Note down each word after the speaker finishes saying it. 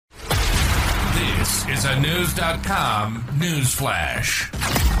This is a News.com news flash.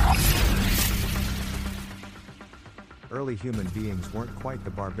 Early human beings weren't quite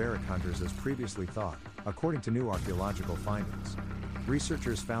the barbaric hunters as previously thought, according to new archaeological findings.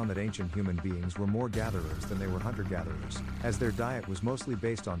 Researchers found that ancient human beings were more gatherers than they were hunter-gatherers, as their diet was mostly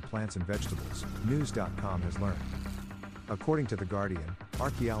based on plants and vegetables, News.com has learned. According to The Guardian,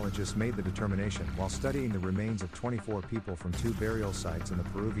 archaeologists made the determination while studying the remains of 24 people from 2 burial sites in the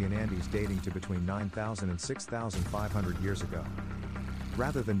Peruvian Andes dating to between 9,000 and 6,500 years ago.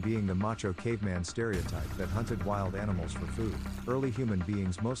 Rather than being the macho caveman stereotype that hunted wild animals for food, early human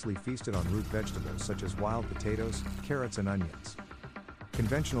beings mostly feasted on root vegetables such as wild potatoes, carrots and onions.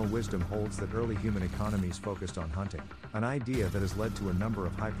 Conventional wisdom holds that early human economies focused on hunting, an idea that has led to a number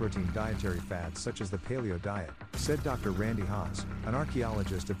of high-protein dietary fads such as the paleo diet, said Dr. Randy Haas, an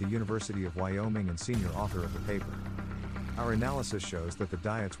archaeologist at the University of Wyoming and senior author of the paper. Our analysis shows that the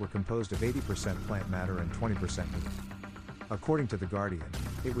diets were composed of 80% plant matter and 20% meat. According to The Guardian,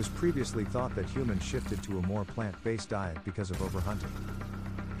 it was previously thought that humans shifted to a more plant-based diet because of overhunting.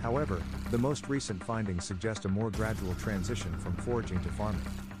 However, the most recent findings suggest a more gradual transition from foraging to farming.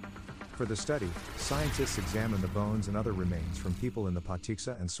 For the study, scientists examined the bones and other remains from people in the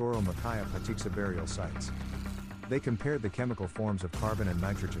Patiksa and Soro-Makaya Patiksa burial sites. They compared the chemical forms of carbon and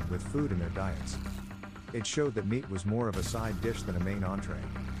nitrogen with food in their diets. It showed that meat was more of a side dish than a main entree.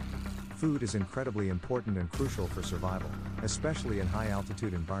 Food is incredibly important and crucial for survival, especially in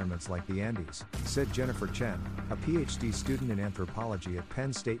high-altitude environments like the Andes, said Jennifer Chen, a PhD student in anthropology at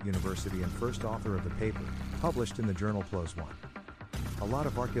Penn State University and first author of the paper, published in the journal PLOS One. A lot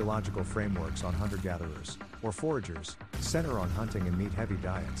of archaeological frameworks on hunter-gatherers, or foragers, center on hunting and meat-heavy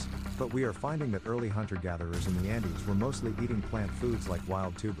diets, but we are finding that early hunter-gatherers in the Andes were mostly eating plant foods like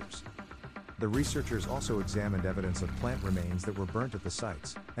wild tubers. The researchers also examined evidence of plant remains that were burnt at the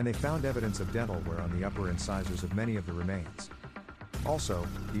sites, and they found evidence of dental wear on the upper incisors of many of the remains. Also,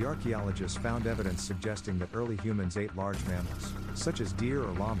 the archaeologists found evidence suggesting that early humans ate large mammals, such as deer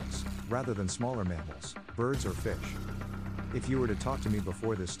or llamas, rather than smaller mammals, birds or fish. If you were to talk to me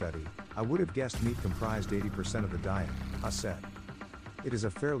before this study, I would have guessed meat comprised 80% of the diet, Haas said. It is a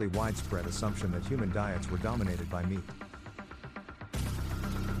fairly widespread assumption that human diets were dominated by meat.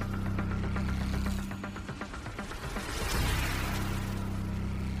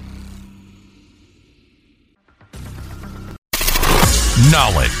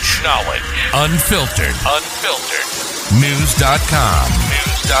 Knowledge. Unfiltered. News.com.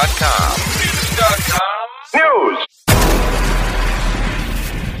 News.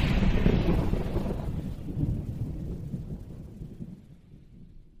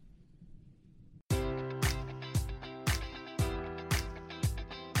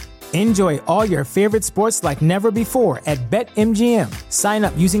 Enjoy all your favorite sports like never before at BetMGM. Sign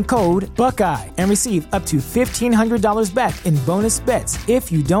up using code Buckeye and receive up to $1,500 back in bonus bets if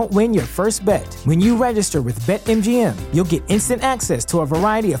you don't win your first bet. When you register with BetMGM, you'll get instant access to a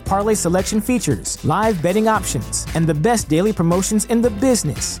variety of parlay selection features, live betting options, and the best daily promotions in the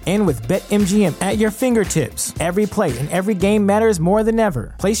business. And with BetMGM at your fingertips, every play and every game matters more than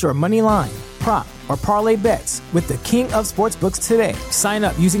ever. Place your money line, prop, or parlay bets with the king of sportsbooks today. Sign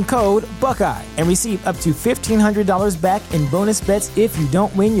up using code Buckeye and receive up to $1,500 back in bonus bets if you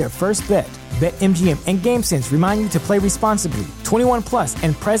don't win your first bet. BetMGM and GameSense remind you to play responsibly. 21 plus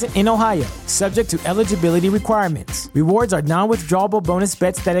and present in Ohio, subject to eligibility requirements. Rewards are non-withdrawable bonus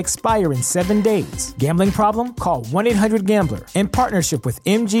bets that expire in 7 days. Gambling problem? Call 1-800-GAMBLER in partnership with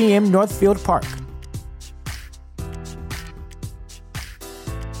MGM Northfield Park.